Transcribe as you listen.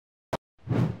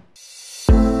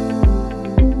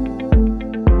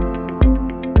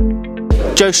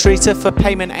Joe Streeter for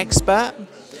Payment Expert,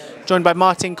 joined by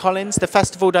Martyn Collins, the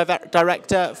Festival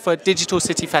Director for Digital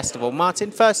City Festival. Martyn,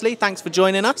 firstly, thanks for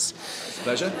joining us. It's a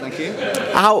pleasure, thank you.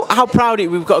 How proud are you?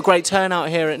 We've got a great turnout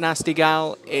here at Nasty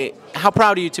Gal. How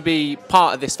proud are you to be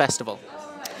part of this festival?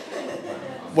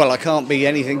 Well, I can't be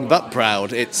anything but proud.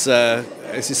 This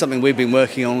is something we've been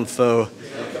working on for,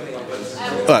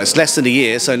 well, it's less than a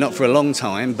year, so not for a long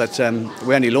time, but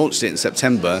we only launched it in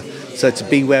September. So to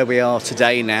be where we are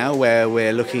today now, where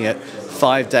we're looking at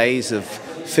 5 days of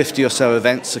 50 or so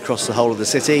events across the whole of the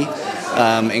city,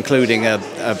 including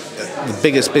the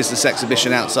biggest business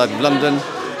exhibition outside of London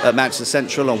at Manchester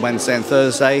Central on Wednesday and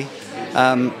Thursday.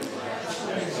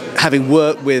 Having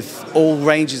worked with all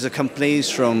ranges of companies,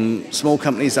 from small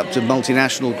companies up to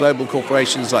multinational global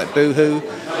corporations like Boohoo,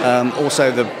 also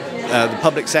the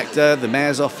public sector, the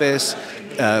Mayor's Office,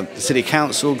 the City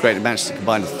Council, Greater Manchester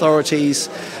Combined Authorities,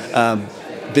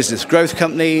 Business Growth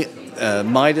Company,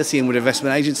 Midas, the Inward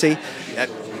Investment Agency,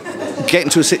 getting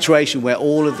to a situation where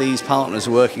all of these partners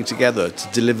are working together to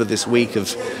deliver this week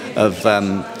of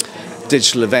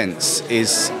digital events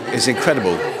is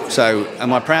incredible. So,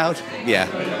 am I proud? Yeah,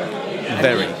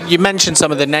 very. You mentioned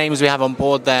some of the names we have on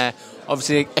board there.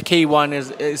 Obviously, a key one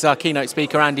is our keynote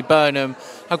speaker, Andy Burnham.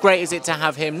 How great is it to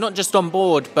have him, not just on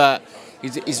board, but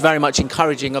he's very much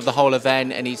encouraging of the whole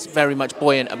event, and he's very much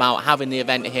buoyant about having the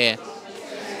event here.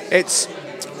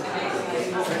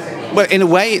 Well, in a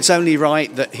way, it's only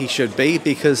right that he should be,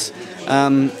 because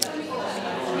in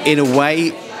a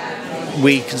way,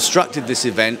 we constructed this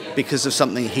event because of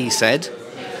something he said.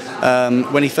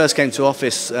 When he first came to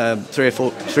office three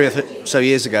or so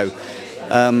years ago,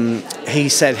 he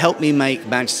said, "Help me make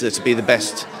Manchester to be the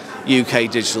best UK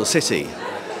digital city."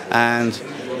 And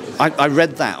I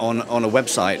read that on a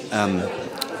website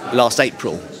last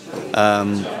April,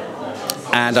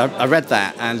 and I read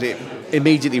that, and it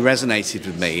immediately resonated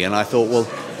with me. And I thought, well,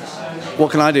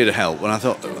 what can I do to help? And I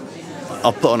thought,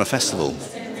 I'll put on a festival.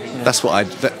 That's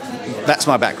that's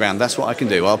my background. That's what I can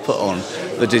do. I'll put on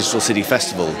the Digital City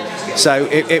Festival. So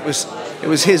it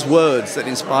was his words that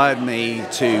inspired me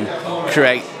to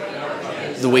create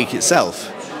the week itself.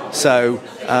 So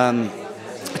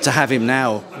to have him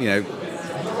now,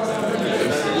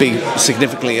 be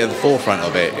significantly at the forefront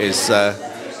of it is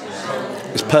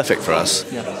perfect for us.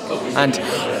 Yeah. And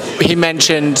he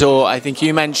mentioned, or I think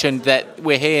you mentioned, that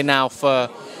we're here now for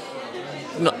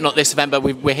not this event, but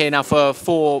we're here now for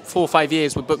four or 5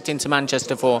 years. We're booked into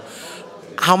Manchester for.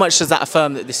 How much does that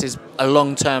affirm that this is a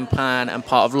long-term plan and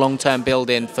part of long-term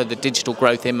building for the digital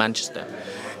growth in Manchester?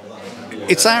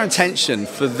 It's our intention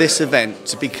for this event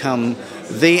to become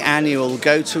the annual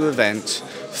go-to event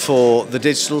for the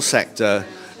digital sector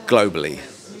globally.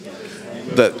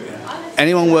 That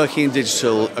anyone working in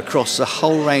digital across a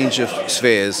whole range of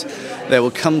spheres, they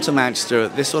will come to Manchester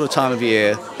at this sort of time of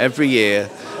year, every year,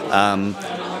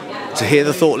 to hear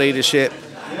the thought leadership,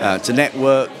 to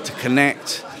network, to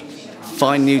connect,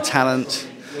 find new talent.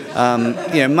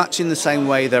 Much in the same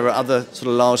way there are other sort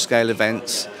of large-scale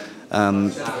events.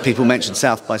 People mentioned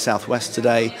South by Southwest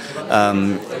today.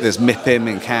 There's MIPIM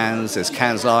in Cannes, there's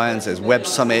Cannes Lions, there's Web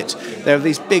Summit. There are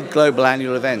these big global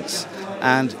annual events.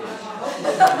 And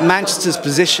Manchester's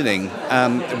positioning,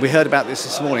 we heard about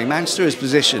this morning, Manchester is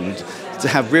positioned to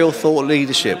have real thought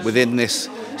leadership within this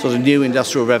sort of new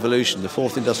industrial revolution, the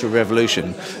fourth industrial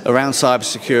revolution, around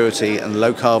cybersecurity and the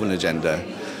low carbon agenda.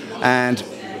 And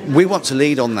we want to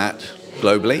lead on that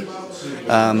globally,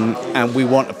 and we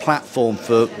want a platform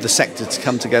for the sector to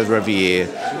come together every year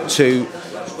to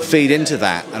feed into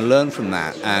that and learn from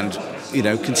that, and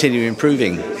continue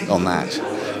improving on that.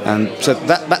 And so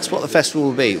that's what the festival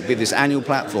will be. It'll be this annual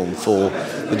platform for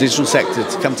the digital sector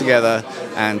to come together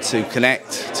and to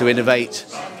connect, to innovate,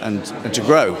 and to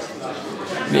grow.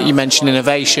 You mentioned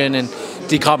innovation and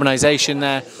decarbonisation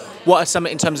there. What are some,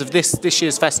 in terms of this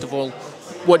year's festival,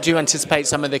 what do you anticipate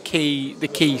some of the key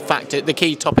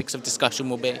topics of discussion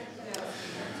will be?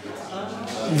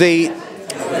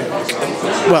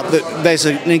 There's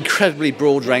an incredibly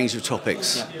broad range of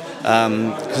topics,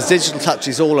 because digital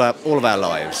touches all of our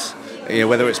lives.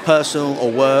 Whether it's personal or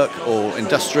work or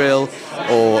industrial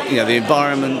or the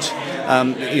environment.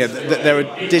 There are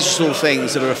digital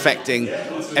things that are affecting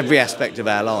every aspect of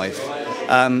our life.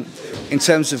 In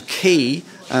terms of key,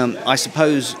 I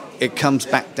suppose it comes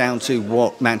back down to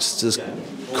what Manchester's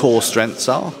core strengths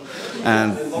are,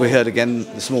 and we heard again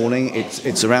this morning.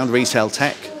 It's around retail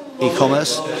tech,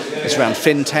 e-commerce. It's around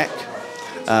fintech.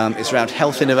 It's around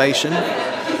health innovation.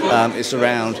 It's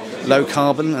around low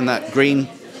carbon and that green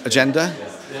agenda.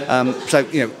 So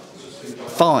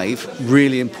 5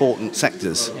 really important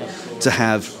sectors to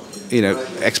have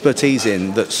expertise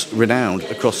in that's renowned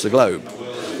across the globe,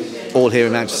 all here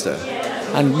in Manchester.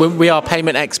 And we are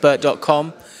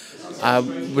paymentexpert.com.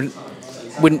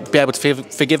 Wouldn't be able to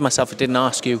forgive myself if I didn't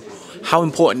ask you, how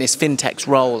important is fintech's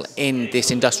role in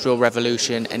this industrial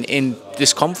revolution and in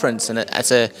this conference and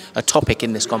as a topic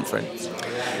in this conference?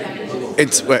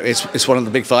 It's one of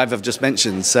the big five I've just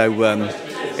mentioned. So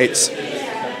it's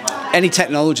any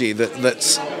technology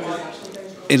that's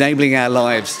enabling our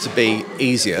lives to be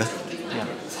easier,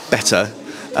 better,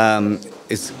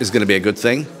 is going to be a good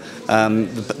thing.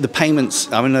 The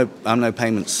payments, I'm no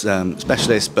payments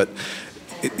specialist, but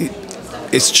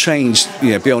it's changed,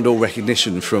 beyond all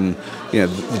recognition from,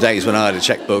 the days when I had a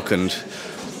checkbook and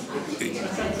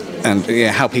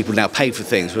how people now pay for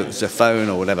things, whether it's a phone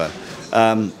or whatever.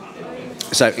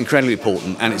 So incredibly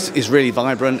important, and it's really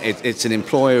vibrant. It's an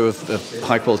employer of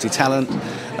high quality talent.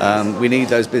 We need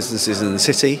those businesses in the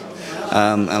city,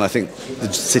 and I think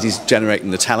the city's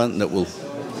generating the talent that will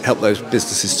help those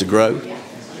businesses to grow.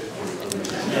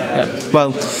 Yeah.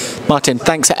 Well, Martyn,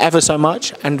 thanks ever so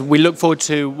much, and we look forward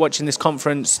to watching this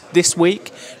conference this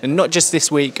week, and not just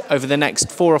this week, over the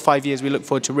next 4 or 5 years. We look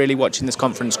forward to really watching this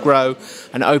conference grow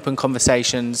and open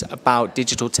conversations about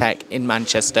digital tech in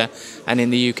Manchester and in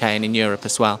the UK and in Europe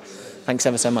as well. Thanks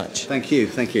ever so much. Thank you.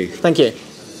 Thank you. Thank you.